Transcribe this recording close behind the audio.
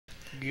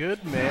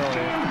Good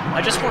melee.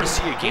 I just want to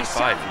see a game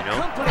 5, you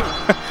know?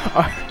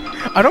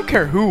 I don't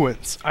care who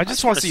wins. I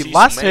just want to see some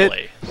last hit,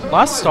 melee.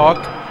 last stock,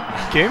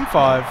 game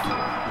 5.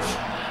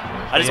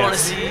 I just want to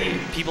see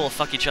people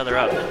fuck each other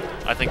up.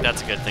 I think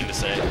that's a good thing to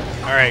say.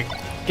 Alright,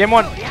 game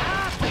 1.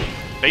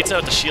 Baits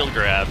out the shield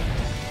grab.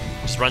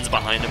 Just runs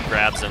behind him,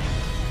 grabs him.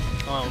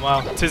 Oh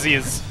wow, Tizzy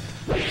is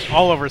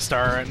all over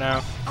Star right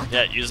now.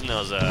 Yeah, using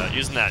those,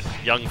 using that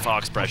young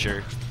fox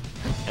pressure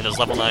and those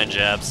level 9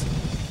 jabs.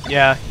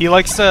 Yeah, he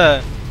likes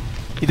to.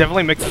 He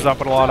definitely mixes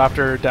up it a lot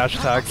after dash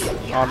attacks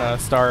on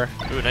Star.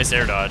 Ooh, nice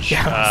air dodge.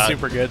 Yeah,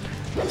 super good.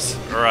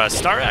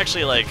 Star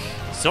actually like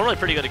is normally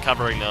pretty good at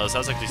covering those. That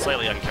was actually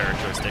slightly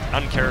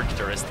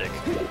uncharacteristic.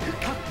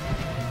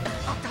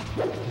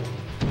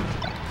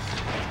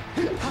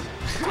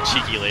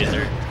 Cheeky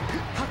laser.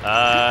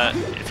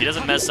 If he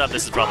doesn't mess up,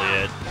 this is probably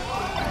it.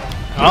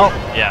 Oh,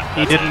 yeah,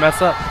 he didn't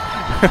mess up.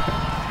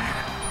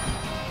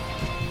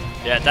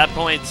 Yeah, at that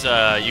point,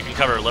 you can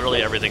cover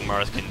literally everything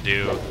Marth can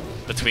do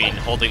between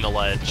holding the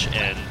ledge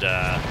and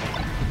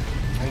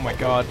oh my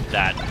god.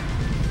 That.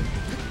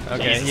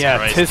 Okay, Jesus yeah,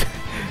 Christ.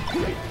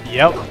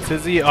 Yep,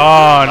 Tizzy.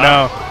 Oh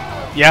no.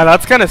 Yeah,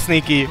 that's kind of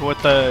sneaky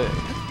with the.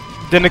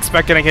 Didn't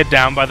expect getting hit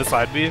down by the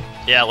side B.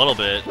 Yeah, a little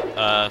bit.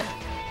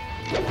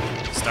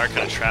 Star kind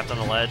of trapped on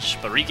the ledge,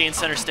 but regained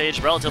center stage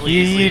relatively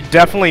easily. He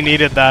definitely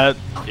needed that.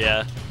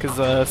 Yeah.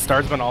 Because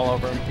Star's been all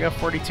over him. We got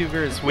 42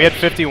 viewers. We had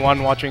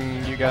 51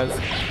 watching you guys.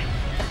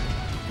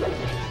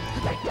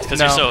 It's because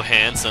you're so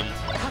handsome.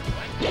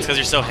 It's because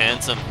you're so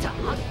handsome.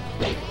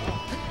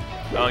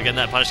 Oh, again,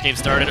 that punish game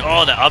started.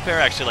 Oh, the up air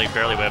actually like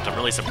barely whipped. I'm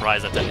really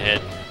surprised that didn't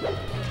hit.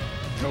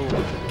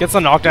 Oh. Gets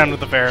a knockdown with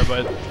the fair,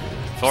 but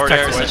forward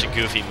air is such a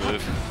goofy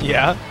move.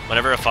 Yeah.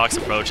 Whenever a fox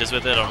approaches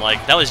with it, I'm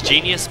like, that was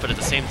genius, but at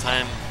the same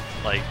time,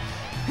 like,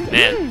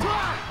 man.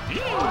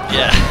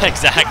 Yeah,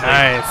 exactly.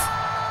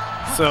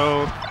 Nice.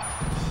 So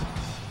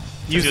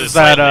uses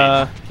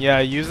that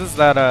uses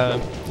that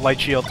light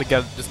shield to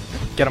get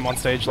him on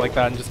stage like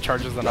that and just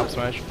charges an up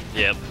smash.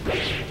 Yep.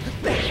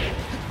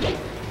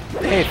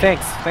 Hey,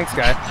 thanks,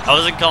 guy. I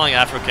wasn't calling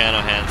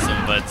Africano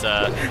handsome, but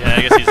yeah,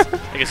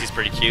 I guess he's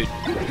pretty cute.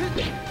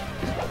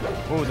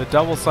 Ooh, the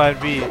double side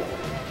B.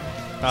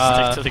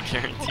 Stick to the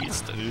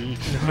guarantees.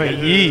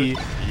 Yee.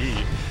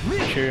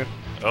 True.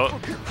 Oh,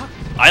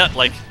 I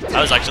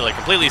was actually like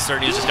completely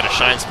certain he was just gonna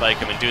shine spike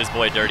him and do his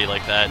boy dirty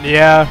like that.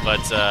 Yeah.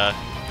 But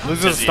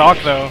loses his stock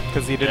though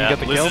because he didn't get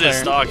the kill there. Loses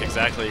his stock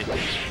exactly.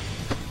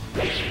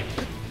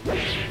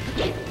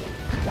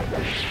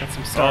 Got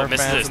some Star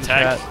misses fans his in the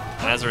tech, chat.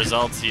 and as a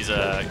result, he's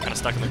kind of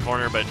stuck in the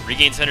corner, but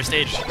regains center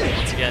stage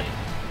once again.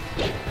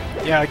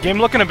 Yeah, game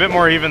looking a bit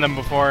more even than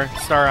before.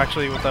 Star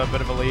actually with a bit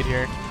of a lead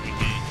here.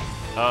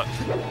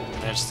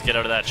 Managed to get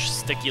out of that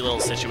sticky little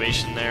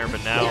situation there,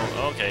 but now,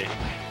 okay.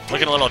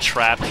 Looking a little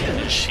trapped in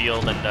his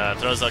shield and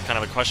throws out kind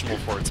of a questionable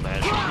forward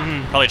smash.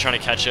 Probably trying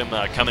to catch him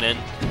coming in.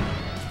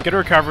 Good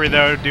recovery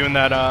though, doing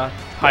that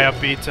high up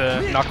beat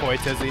to knock away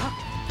Tizzy.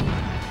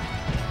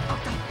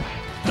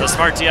 The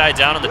smart DI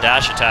down on the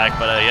dash attack,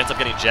 but he ends up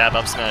getting jab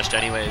up smashed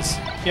anyways.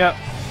 Yep.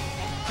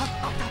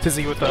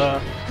 Tizzy with a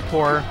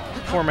poor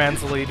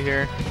man's lead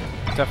here.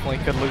 Definitely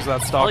could lose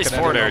that stock. All these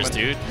forward airs,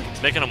 dude.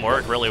 It's making him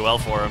work really well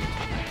for him.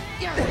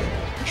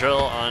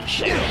 Drill on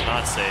shield,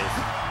 not safe.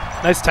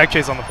 Nice tech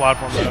chase on the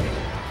platform though.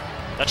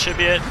 That should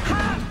be it.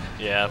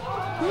 Yeah.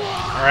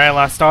 All right,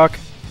 last stock.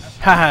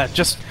 Haha,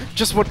 just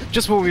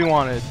what we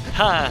wanted.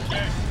 Ha.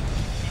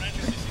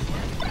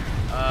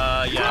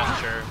 Yeah,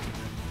 sure.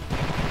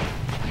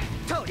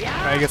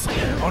 I guess.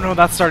 Oh no,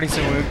 that's starting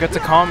soon. We get to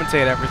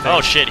commentate everything.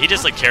 Oh shit, he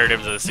just like carried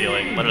him to the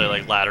ceiling, literally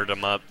like laddered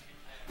him up.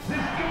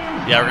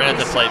 Yeah, we're gonna have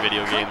to play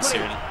video games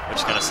soon, which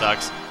kind of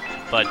sucks.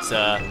 But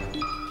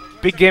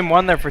big game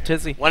 1 there for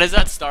Tizzy. when is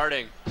that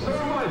starting?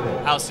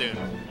 How soon?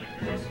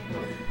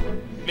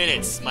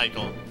 Minutes,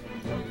 Michael.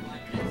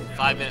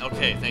 5 minutes.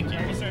 Okay, thank you.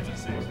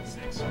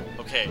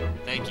 Okay,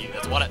 thank you.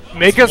 That's what I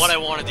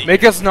wanted to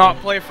Make us not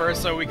play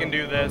first so we can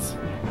do this,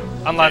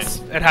 unless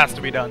it has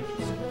to be done.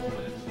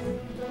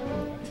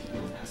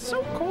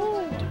 So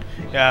cold.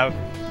 Yeah,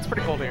 it's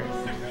pretty cold here.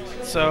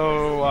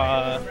 So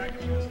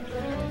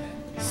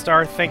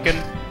Star thinking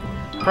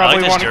probably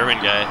I like this German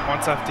guy.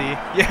 Wants FD.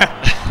 Yeah.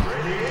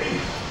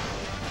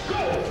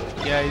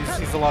 Yeah,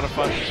 he's a lot of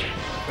fun.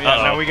 But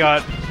yeah, now we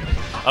got.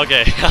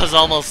 Okay, I was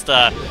almost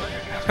the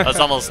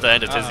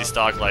end of Tizzy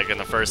stock like in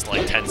the first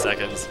like 10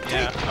 seconds.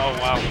 Yeah. Oh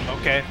wow.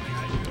 Okay.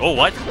 Oh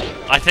what?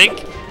 I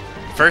think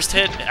first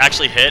hit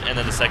actually hit, and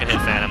then the second hit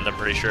phantomed. I'm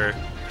pretty sure.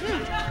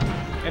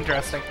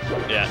 Interesting.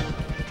 Yeah.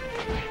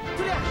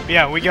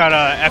 Yeah, we got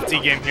a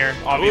FT game here.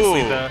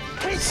 Obviously,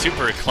 Ooh,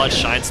 super clutch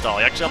shine stall.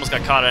 He actually almost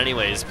got caught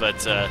anyways, but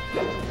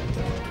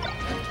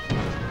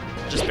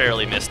just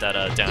barely missed that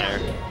down air.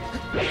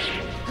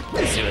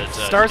 Let's see what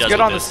Star's good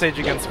on the stage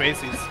against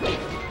Spaceys.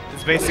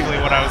 Is basically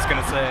what I was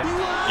gonna say.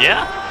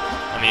 Yeah,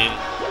 I mean,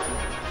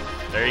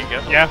 there you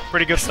go. Yeah,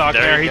 pretty good stock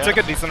there. He go. took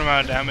a decent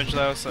amount of damage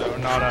though, so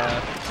not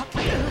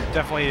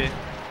definitely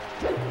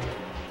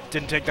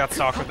didn't take that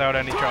stock without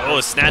any trouble.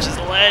 Oh, snatches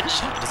the ledge.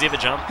 Does he have a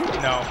jump?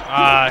 No.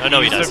 Oh,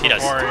 no, he does. He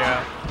does.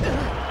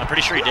 Yeah. I'm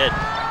pretty sure he did.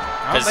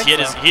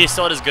 Because he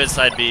still had his good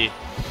side B.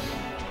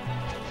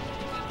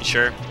 You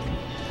sure?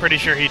 Pretty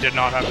sure he did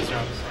not have his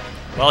jumps.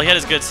 Well, he had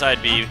his good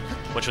side B,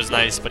 which was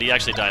nice, but he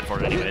actually died for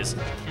it anyways.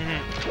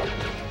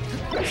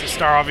 So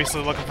Star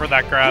obviously looking for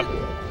that grab.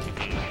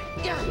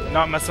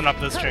 Not messing up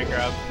this chain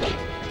grab.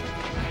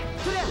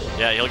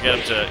 Yeah, he'll get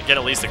him to get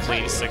at least a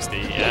clean 60.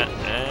 Yeah,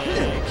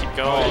 and keep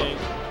going.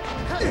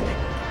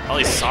 All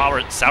these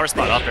sour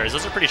spot up airs.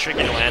 Those are pretty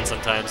tricky to land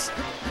sometimes.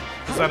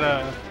 Is that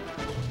a...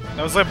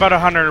 That was about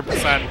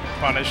 100%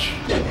 punish.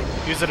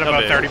 Used it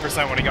about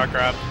 30% when he got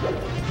grabbed.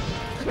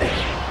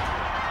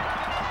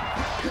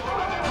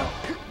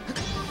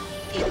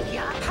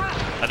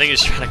 I think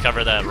he's trying to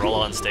cover that roll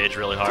on stage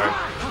really hard.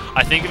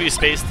 I think if you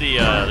space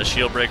the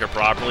shield breaker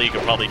properly, you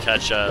could probably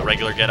catch a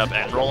regular get up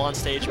and roll on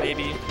stage,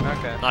 maybe.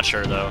 Okay. Not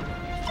sure though.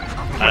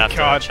 I'd have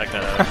to check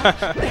that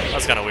out.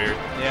 That's kind of weird.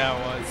 Yeah,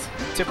 it was.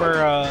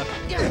 Tipper up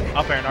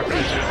air, not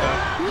going to do it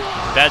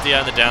though. Bad DI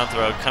on the down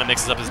throw, kind of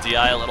mixes up his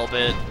DI a little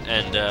bit,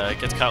 and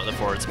gets caught with the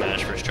forward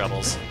smash for his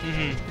troubles.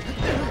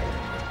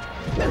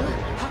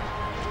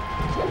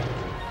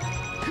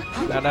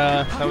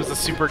 That was a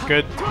super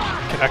good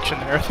connection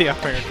there with the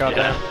up air.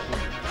 Goddamn.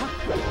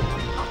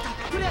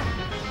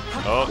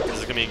 Oh,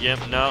 is it gonna be a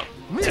gimp? No.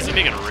 Tizzy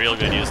making real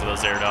good use of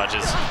those air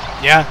dodges.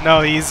 Yeah, no,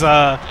 he's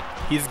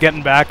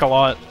getting back a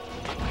lot.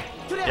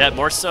 Yeah,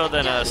 more so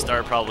than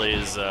Star probably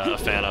is a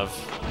fan of.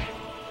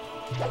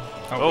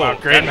 Oh, wow,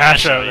 great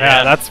mash out.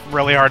 Yeah, that's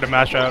really hard to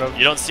mash out of.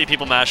 You don't see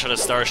people mash out of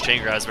Star's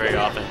chain grabs very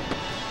often.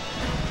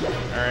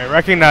 Alright,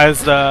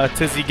 recognized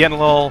Tizzy getting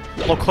a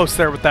little close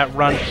there with that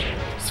run.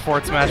 Just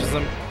forward smashes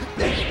him.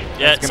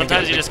 Yeah,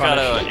 sometimes you just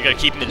gotta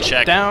keep him in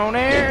check. Down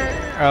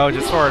air. Oh,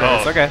 just forward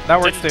airs. Okay, that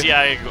works too.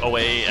 DI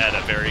away at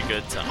a very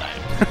good time.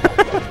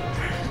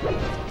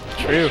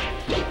 True.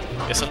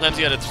 Yeah, sometimes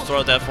you gotta throw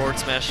out that forward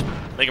smash,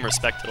 make him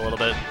respect it a little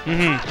bit.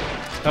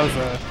 That was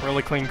a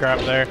really clean grab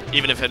there.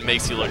 Even if it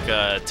makes you look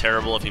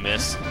terrible if you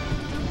miss.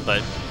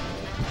 But,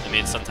 I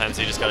mean, sometimes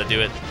you just gotta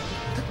do it.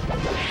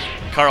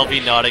 Carl V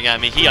nodding at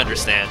me, he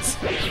understands.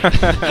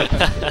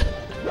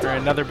 Alright,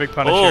 another big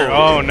punish here.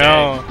 Oh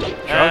no.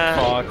 Drug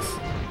Fox.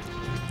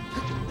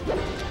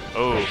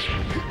 Oh.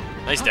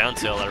 Nice down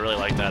tilt, I really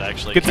like that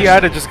actually. Good DI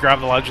to just grab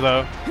the ledge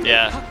though.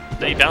 Yeah.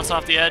 Did he bounce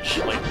off the edge?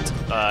 Like,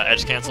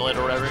 edge cancel it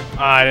or whatever?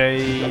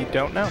 I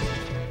don't know.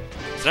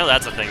 So no,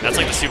 that's a thing. That's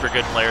like the super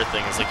good player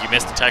thing. It's like you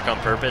missed a tech on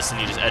purpose and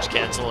you just edge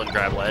cancel and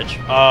grab ledge.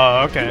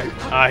 Oh, okay.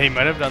 He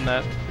might have done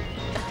that.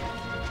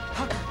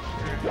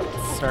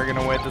 Star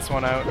gonna wait this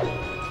one out.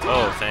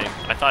 Oh, thank.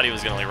 I thought he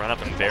was gonna like run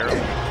up and barrel.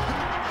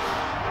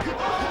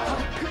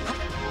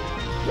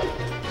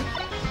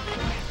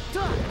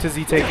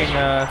 Tizzy taking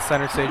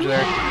center stage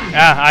there.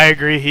 Yeah, I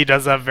agree. He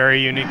does have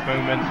very unique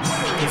movement.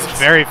 He's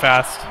very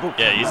fast.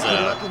 Yeah, he's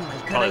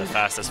probably the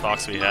fastest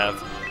fox we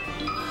have.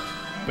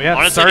 But yeah,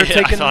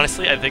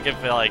 honestly, I think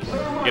if like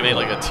you made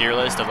like a tier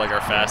list of like our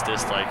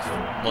fastest, like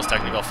most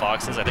technical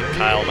foxes, I think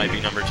Kyle might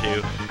be number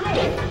 2.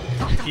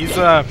 He's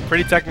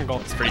pretty technical.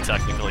 It's pretty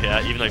technical,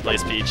 yeah. Even though he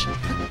plays Peach.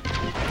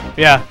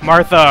 Yeah,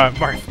 Marth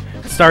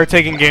Star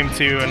taking game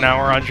 2, and now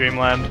we're on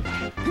Dreamland.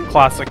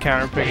 Classic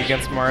counter pick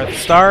against Marth.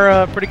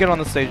 Star pretty good on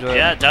the stage though.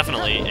 Yeah,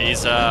 definitely.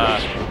 He's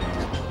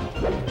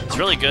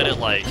really good at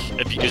like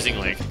abusing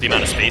like the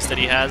amount of space that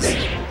he has,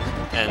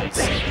 and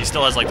he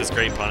still has like this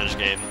great punish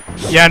game.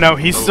 Yeah, no,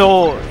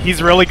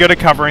 he's really good at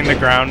covering the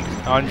ground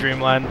on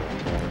Dreamland.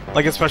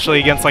 Like especially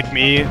against like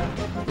me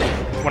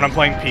when I'm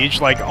playing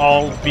Peach, like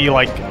I'll be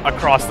like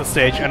across the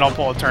stage and I'll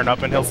pull a turn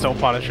up and he'll still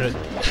punish it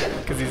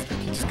because he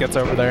just gets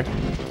over there.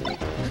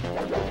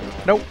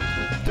 Nope.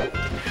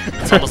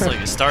 It's almost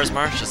like Star's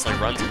March just like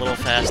runs a little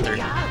faster.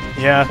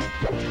 Yeah.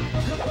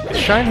 Is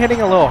Shine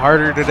hitting a little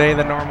harder today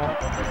than normal?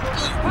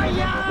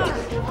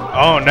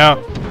 Oh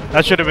no.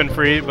 That should have been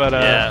free, but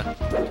yeah.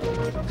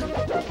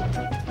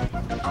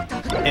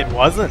 It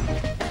wasn't.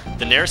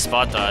 The Nair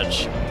spot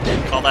dodge.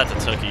 Call that the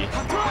Tookie.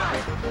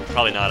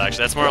 Probably not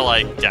actually. That's more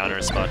like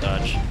downer spot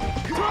dodge.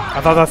 I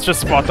thought that's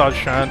just spot dodge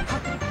Shine.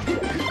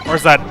 Or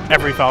is that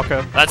every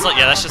Falco? That's like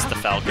that's just the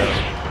Falco.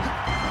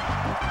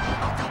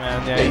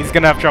 Man, yeah, he's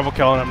gonna have trouble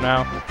killing him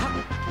now.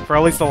 For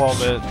at least a little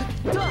bit.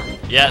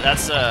 Yeah,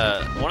 that's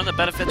one of the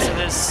benefits of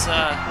this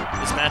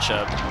this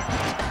matchup.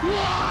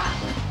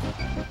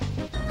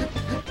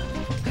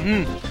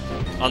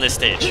 On this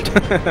stage.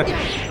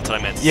 That's what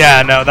I meant to say.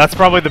 Yeah, no, that's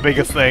probably the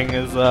biggest thing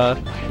is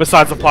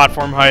besides the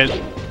platform height.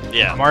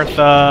 Yeah. Marth,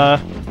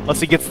 unless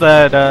he gets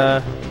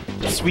that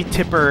sweet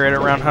tipper at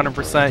around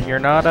 100%, you're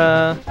not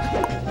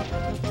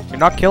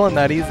killing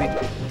that easy.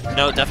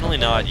 No, definitely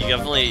not. You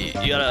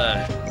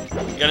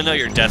gotta know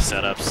your death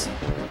setups,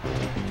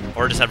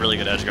 or just have really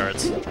good edge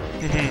guards.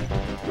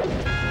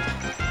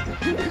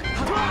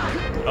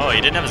 Oh,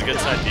 he didn't have his good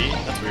side B.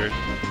 That's weird.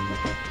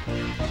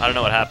 I don't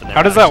know what happened there.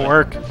 How does that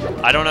work?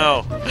 I don't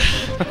know.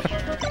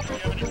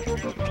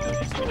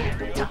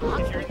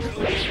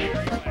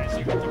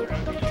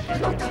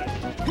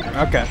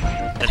 Okay.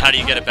 And how do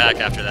you get it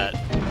back after that?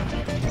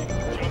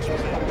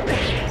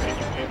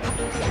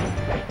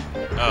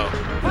 Oh,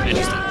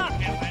 interesting.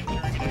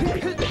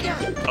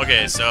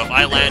 Okay, so if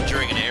I land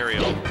during an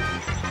aerial,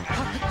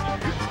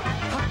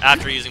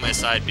 after using my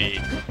side B,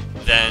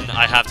 then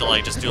I have to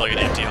like just do like an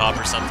empty hop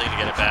or something to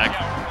get it back,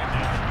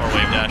 or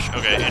wave dash.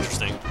 Okay,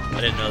 interesting.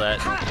 I didn't know that.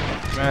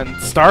 Man,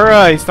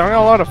 he's throwing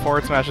a lot of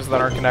forward smashes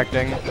that aren't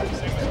connecting.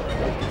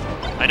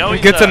 I know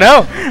he's good to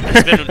know.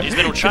 he's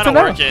been trying to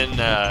work in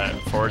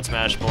forward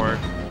smash more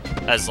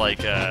as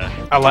like a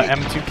la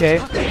M2K.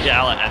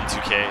 Yeah, a la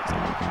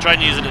M2K. Trying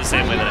to use it in the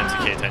same way that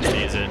M2K tends to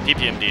use it.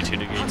 PPMD 2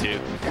 Degree 2.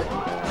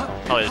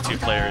 Probably the two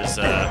players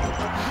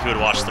who would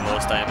watch the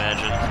most, I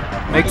imagine.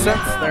 Makes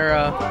sense.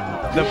 They're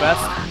the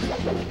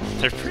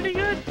best. They're pretty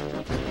good.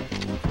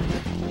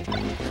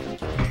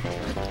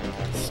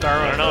 Star,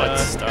 I don't know,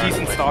 it's Star.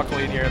 Decent stock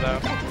lead here, though.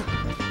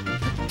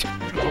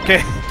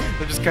 Okay,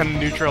 they're just kind of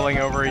neutraling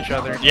over each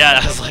other. Yeah,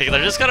 I was like,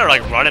 they're just kind of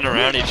like running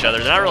around each other.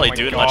 They're not really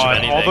doing much of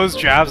anything. All those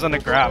jabs on the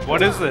grab.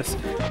 What is this?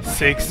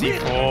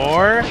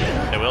 64?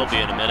 It will be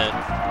in a minute.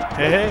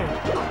 Hey.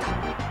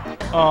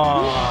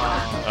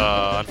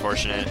 Oh,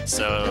 unfortunate.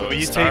 So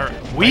we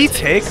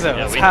take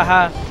those.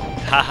 Haha.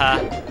 Haha.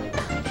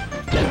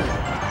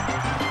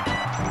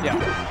 Yeah.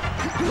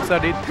 What's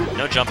that, dude?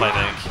 No jump, I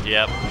think.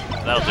 Yep.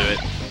 That'll do it.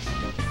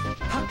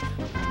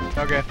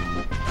 Okay.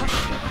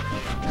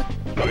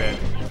 Okay.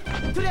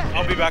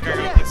 I'll be back. I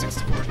gotta play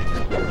 64.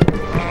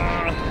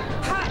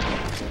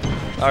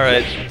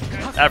 Alright.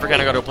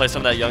 Africana got to play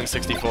some of that young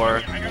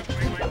 64.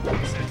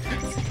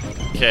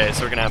 Okay,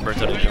 so we're gonna have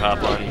Berto Ninja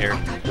hop on here.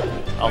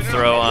 I'll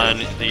throw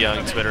on the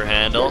young Twitter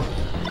handle.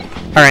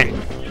 Alright.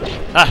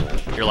 Ah,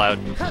 you're loud.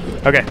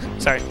 Okay,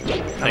 sorry.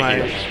 Thank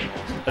you.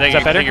 Is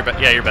that better?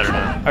 Yeah, you're better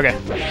now. Okay.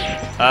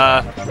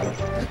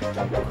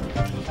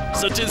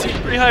 So Tizzy,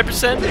 pretty high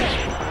percent.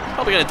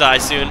 Probably gonna die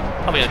soon.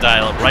 Probably gonna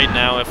die right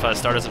now if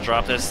Star doesn't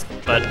drop this.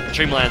 But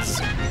Dreamland's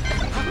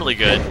really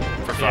good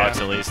for Fox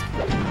at least.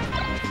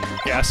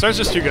 Yeah, Star's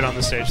just too good on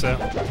the stage though.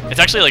 It's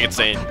actually like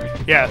insane.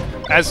 Yeah,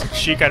 as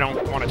Sheik, I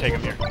don't want to take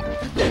him here.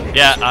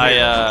 Yeah,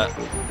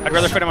 I'd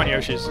rather put him on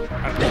Yoshi's.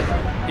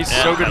 He's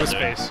so good with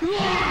space.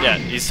 Yeah,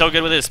 he's so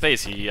good with his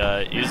space. He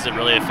uses it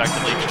really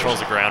effectively, controls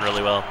the ground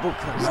really well.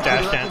 His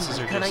dash dances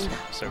are just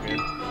so good.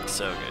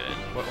 So good.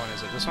 What one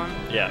is it? This one?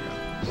 Yeah.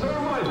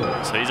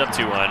 So he's up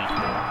 2-1.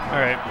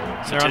 Alright.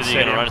 So Tizzy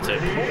gonna run it to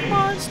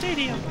Pokemon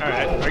Stadium.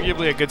 Alright,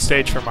 arguably a good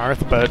stage for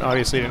Marth, but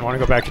obviously didn't want to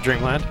go back to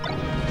Dreamland.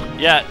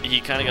 Yeah, he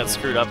kind of got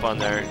screwed up on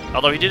there.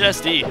 Although he did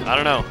SD. I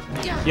don't know.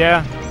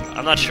 Yeah.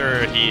 I'm not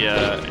sure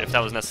if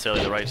that was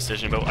necessarily the right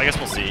decision, but I guess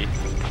we'll see.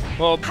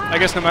 Well, I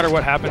guess no matter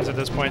what happens at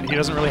this point, he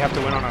doesn't really have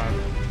to win on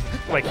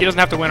a... Like, he doesn't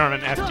have to win on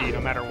an FD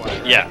no matter what.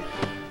 Right? Yeah.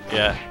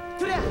 Yeah.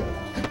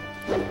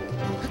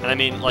 And I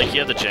mean, like, you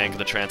have the jank of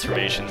the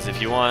transformations.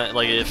 If you want,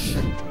 like, if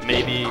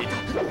maybe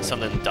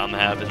something dumb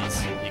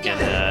happens, you can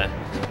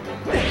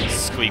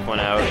squeak one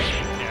out.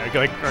 Yeah,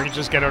 like, or you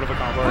just get out of a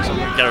combo or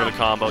something. Get out of a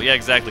combo. Yeah,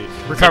 exactly.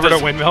 Recovered a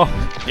windmill.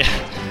 Yeah.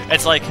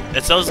 It's like,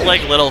 it's those,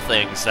 like, little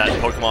things that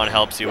Pokemon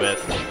helps you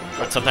with.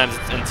 But sometimes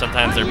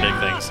they're big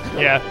things.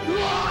 Yeah.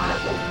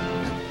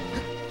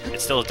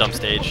 It's still a dumb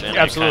stage, and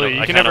absolutely.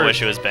 I kind of wish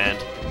it was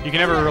banned. You can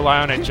never rely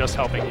on it just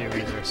helping you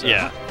either. So.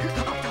 Yeah.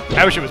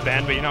 I wish it was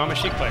banned, but you know, I'm a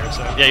Sheik player,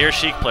 so... Yeah, you're a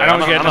Sheik player.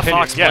 I'm a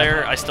Fox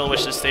player. I still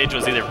wish this stage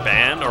was either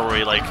banned or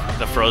where, like,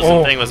 the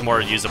frozen thing was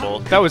more usable.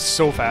 That was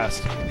so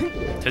fast.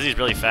 Tizzy's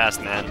really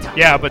fast, man.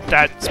 Yeah, but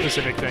that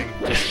specific thing,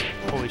 just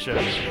holy shit.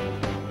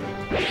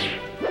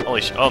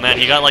 Holy shit. Oh, man,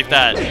 he got, like,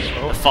 that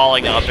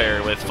falling up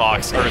air with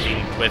Fox, or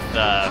with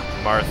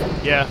Marth.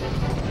 Yeah.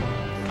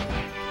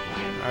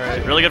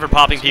 Alright. Really good for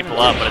popping people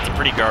up, but it's a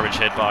pretty garbage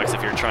hitbox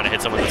if you're trying to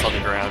hit someone that's on the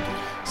ground.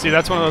 See,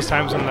 that's one of those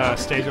times when the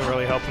stage will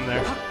really help him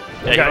there.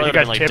 Yeah, you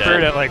got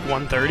tippered at like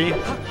 130. Yeah,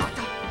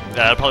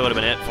 that probably would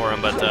have been it for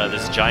him, but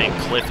this giant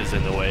cliff is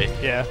in the way.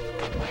 Yeah.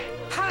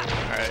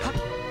 Alright.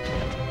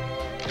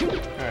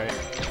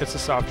 Alright. It's a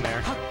soft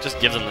nair.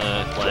 Just gives him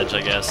the ledge,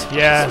 I guess.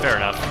 Yeah. Fair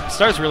enough.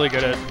 Star's really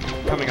good at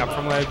coming up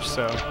from ledge,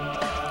 so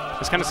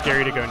it's kind of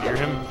scary to go near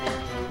him.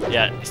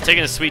 Yeah, he's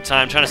taking his sweet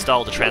time, trying to stall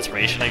with the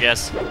transformation, I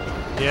guess.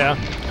 Yeah.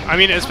 I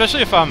mean,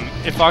 especially if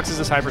Fox is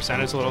this high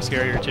percent, it's a little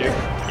scarier too.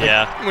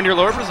 Yeah. When you're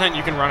lower percent,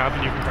 you can run up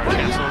and you can crouch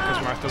cancel because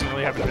Marth doesn't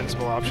really have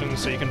invincible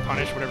options, so you can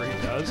punish whatever he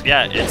does.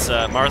 Yeah, it's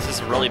Marth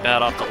is really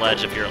bad off the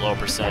ledge if you're at low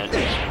percent.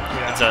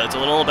 Yeah. It's a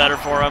little better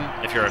for him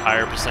if you're at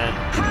higher percent,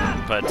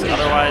 but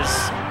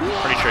otherwise,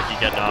 pretty tricky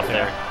getting off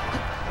there.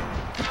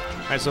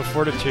 Alright, so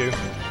 4-2.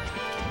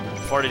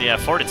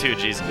 4-2,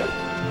 jeez.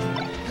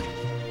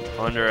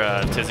 I wonder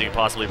if Tizzy could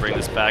possibly bring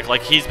this back.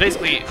 Like, he's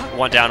basically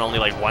one down only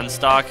like one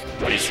stock,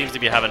 but he seems to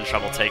be having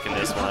trouble taking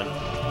this one.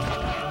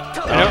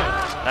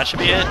 That should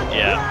be it?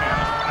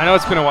 Yeah. I know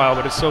it's been a while,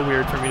 but it's so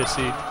weird for me to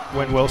see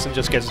when Wilson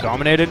just gets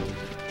dominated,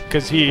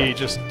 because he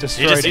just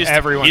destroyed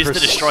everyone. He used to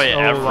destroy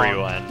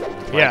everyone.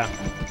 Like, yeah.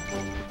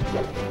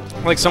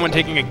 Like, someone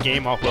taking a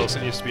game off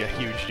Wilson used to be a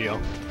huge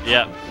deal.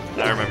 Yeah,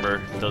 I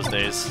remember those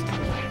days.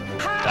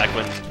 Back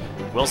when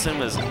Wilson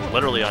was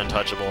literally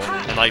untouchable.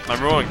 And, like, I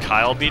remember when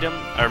Kyle beat him,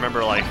 I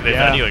remember, like, the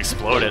venue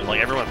exploded.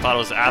 Like, everyone thought it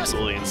was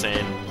absolutely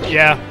insane.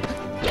 Yeah.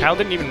 Kyle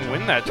didn't even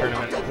win that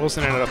tournament.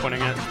 Wilson ended up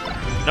winning it.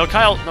 No,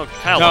 Kyle won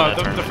that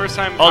the tournament. first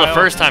time. Oh, Kyle, the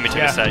first time he took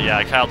yeah. a set,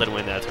 yeah, Kyle did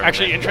win that tournament.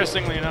 Actually,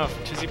 interestingly enough,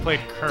 Tizzy played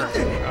Kirk.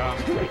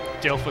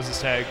 Dilf was his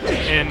tag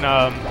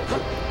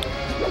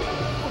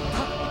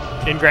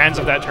in grands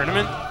of that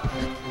tournament.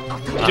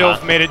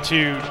 Dilf made it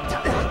to,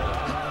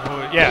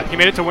 he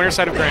made it to winner's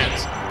side of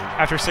grands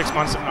after 6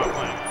 months of not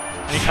playing,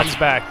 and he comes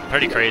back.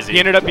 Pretty crazy. He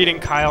ended up beating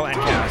Kyle and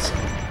Cass.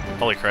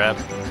 Holy crap.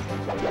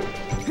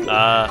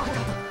 I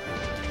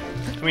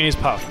mean, he's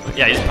Puff.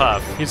 Yeah, he's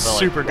Puff. He's but, like,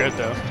 super good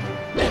though.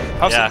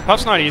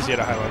 Puff's not easy at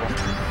a high level.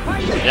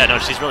 Yeah, no,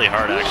 she's really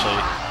hard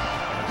actually.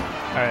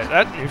 Alright,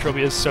 that neutral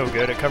B is so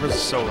good. It covers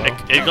so low.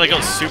 It like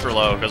goes super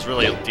low. It goes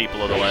really deep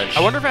below the ledge.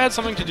 I wonder if it had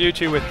something to do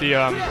too with the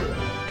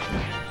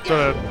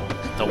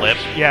lip.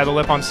 Yeah, the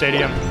lip on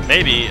Stadium.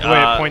 Maybe. The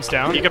way it points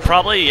down. You could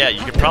probably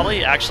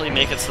actually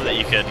make it so that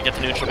you could get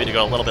the neutral B to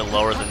go a little bit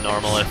lower than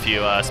normal if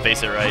you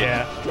space it right.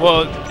 Yeah.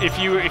 Well, if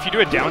you do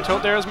a down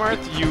tilt there as Marth,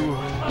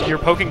 you're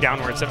poking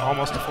downwards at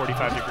almost a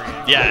 45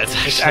 degree. Yeah,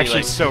 it's actually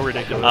like, so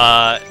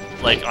ridiculous.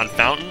 Like on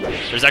Fountain,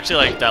 there's actually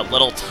like that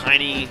little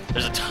tiny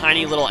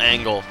little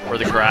angle where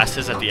the grass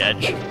is at the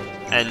edge,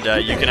 and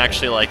you can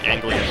actually like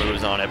angle your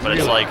moves on it, but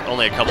it's like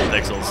only a couple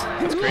pixels.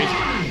 That's crazy.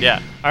 Yeah.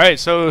 All right,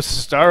 so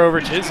Star over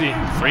Tizzy.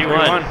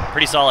 3-1.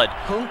 Pretty solid.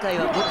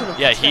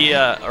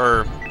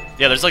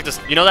 Yeah, there's like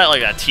this, you know that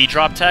like that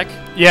T-drop tech?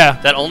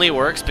 Yeah. That only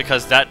works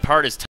because that part is